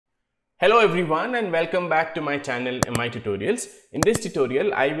Hello everyone and welcome back to my channel MiTutorials. In this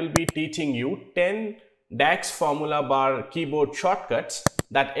tutorial, I will be teaching you 10 DAX formula bar keyboard shortcuts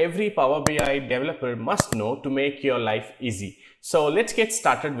that every Power BI developer must know to make your life easy. So let's get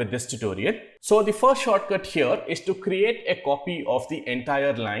started with this tutorial. So the first shortcut here is to create a copy of the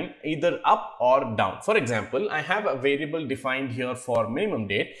entire line either up or down. For example, I have a variable defined here for minimum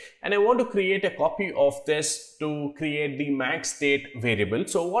date and I want to create a copy of this to create the max date variable.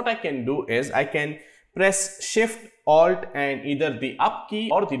 So what I can do is I can press Shift Alt and either the up key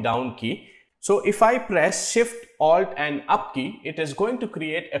or the down key. So if I press Shift Alt and up key, it is going to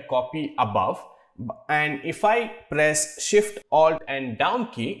create a copy above. And if I press Shift Alt and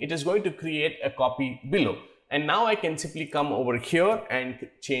down key, it is going to create a copy below. And now I can simply come over here and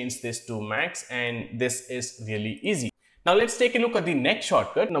change this to max, and this is really easy. Now let's take a look at the next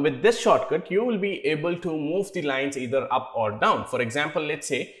shortcut. Now with this shortcut, you will be able to move the lines either up or down. For example, let's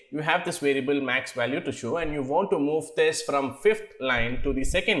say you have this variable max value to show and you want to move this from 5th line to the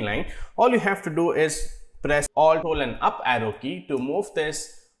 2nd line. All you have to do is press Alt and up arrow key to move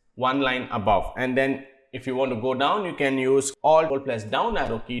this one line above, and then if you want to go down, you can use Alt plus down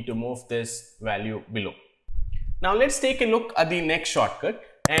arrow key to move this value below. Now let's take a look at the next shortcut.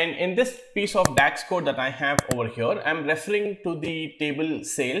 And in this piece of DAX code that I have over here, I'm referring to the table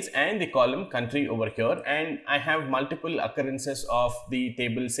sales and the column country over here, and I have multiple occurrences of the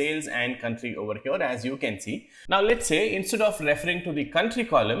table sales and country over here, as you can see. Now let's say instead of referring to the country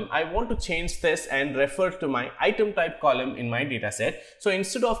column, I want to change this and refer to my item type column in my dataset. So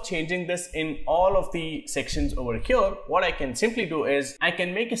instead of changing this in all of the sections over here, what I can simply do is I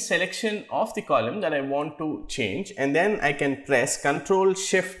can make a selection of the column that I want to change, and then I can press Ctrl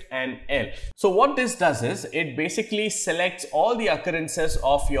Shift and L. So what this does is it basically selects all the occurrences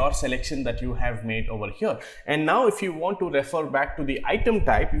of your selection that you have made over here. And now if you want to refer back to the item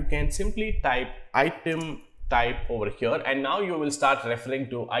type, you can simply type item type over here, and now you will start referring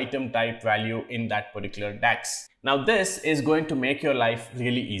to item type value in that particular DAX. Now this is going to make your life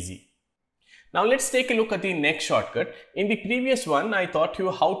really easy. Now let's take a look at the next shortcut. In the previous one, I taught you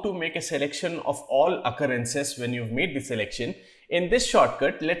how to make a selection of all occurrences when you've made the selection. In this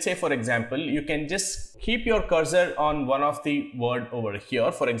shortcut, let's say for example, you can just keep your cursor on one of the word over here.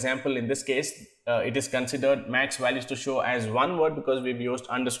 For example, in this case, it is considered max values to show as one word because we've used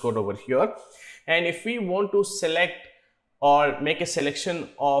underscore over here. And if we want to select or make a selection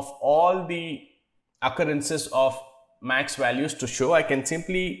of all the occurrences of max values to show, I can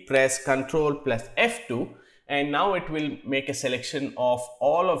simply press Ctrl plus F2, and now it will make a selection of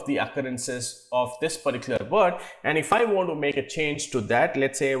all of the occurrences of this particular word. And if I want to make a change to that,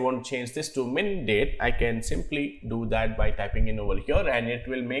 let's say I want to change this to min date, I can simply do that by typing in over here, and it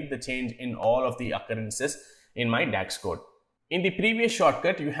will make the change in all of the occurrences in my DAX code. In the previous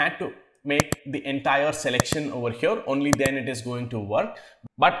shortcut, you had to make the entire selection over here, only then it is going to work.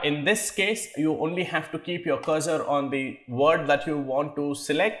 But in this case, you only have to keep your cursor on the word that you want to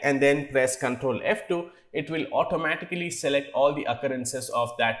select and then press Ctrl F2. It will automatically select all the occurrences of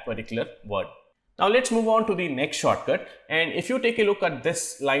that particular word. Now let's move on to the next shortcut, and if you take a look at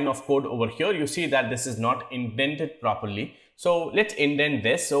this line of code over here, you see that this is not indented properly. So let's indent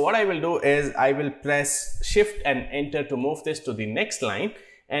this. So what I will do is I will press Shift and Enter to move this to the next line.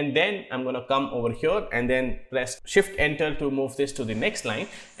 And then I'm going to come over here and then press Shift Enter to move this to the next line.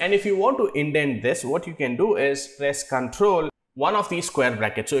 And if you want to indent this, what you can do is press Control one of these square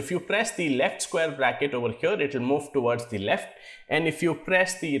brackets. So if you press the left square bracket over here, it will move towards the left. And if you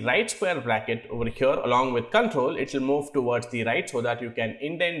press the right square bracket over here along with Control, it will move towards the right so that you can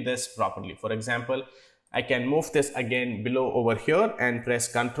indent this properly. For example, I can move this again below over here and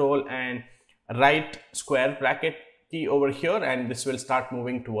press Control and right square bracket key over here, and this will start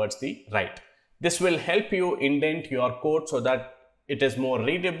moving towards the right. This will help you indent your code so that it is more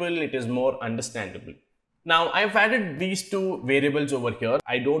readable, it is more understandable. Now I've added these two variables over here.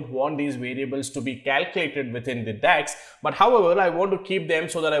 I don't want these variables to be calculated within the DAX, but however, I want to keep them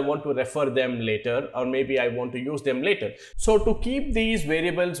so that I want to refer them later, or maybe I want to use them later. So to keep these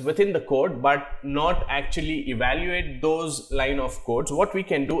variables within the code but not actually evaluate those line of codes, what we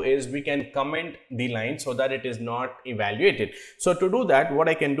can do is we can comment the line so that it is not evaluated. So to do that, what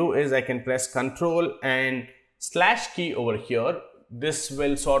I can do is I can press Ctrl and slash key over here. This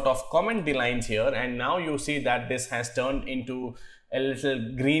will sort of comment the lines here, and now you see that this has turned into a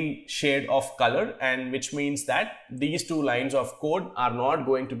little green shade of color, and which means that these two lines of code are not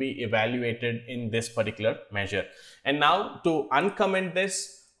going to be evaluated in this particular measure. And now to uncomment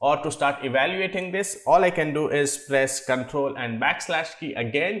this or to start evaluating this, all I can do is press Ctrl and backslash key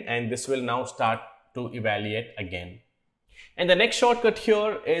again, and this will now start to evaluate again. And the next shortcut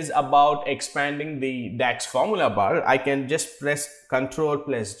here is about expanding the DAX formula bar. I can just press Ctrl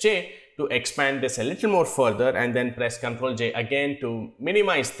plus J to expand this a little more further, and then press Ctrl J again to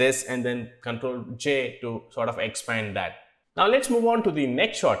minimize this, and then Ctrl J to sort of expand that. Now let's move on to the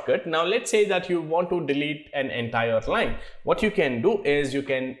next shortcut. Now let's say that you want to delete an entire line. What you can do is you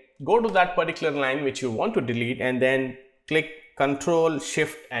can go to that particular line which you want to delete, and then click Ctrl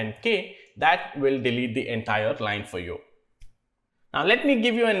Shift and K. That will delete the entire line for you. Now let me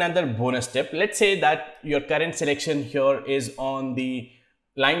give you another bonus tip. Let's say that your current selection here is on the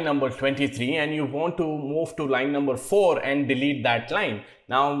line number 23 and you want to move to line number 4 and delete that line.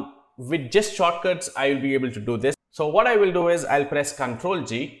 Now with just shortcuts I will be able to do this. So what I will do is I'll press Ctrl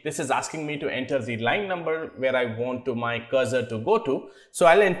G. This is asking me to enter the line number where I want my cursor to go to. So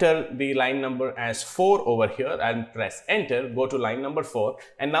I'll enter the line number as 4 over here and press enter, go to line number 4,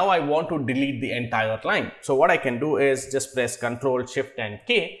 and now I want to delete the entire line. So what I can do is just press Ctrl Shift and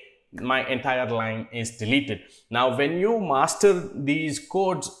K. My entire line is deleted. Now when you master these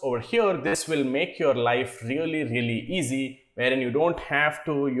codes over here, this will make your life really easy, wherein you don't have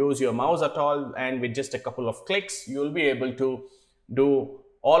to use your mouse at all, and with just a couple of clicks you'll be able to do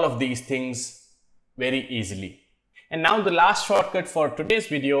all of these things very easily. And now the last shortcut for today's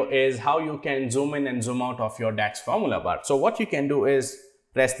video is how you can zoom in and zoom out of your DAX formula bar. So what you can do is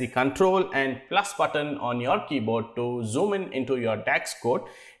press the Ctrl and plus button on your keyboard to zoom in into your DAX code,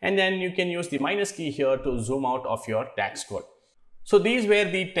 and then you can use the minus key here to zoom out of your DAX code. So these were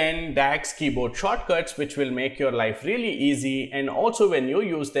the 10 DAX keyboard shortcuts which will make your life really easy, and also when you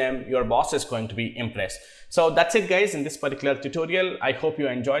use them your boss is going to be impressed. So that's it guys in this particular tutorial. I hope you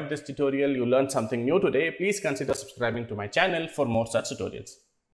enjoyed this tutorial, you learned something new today. Please consider subscribing to my channel for more such tutorials.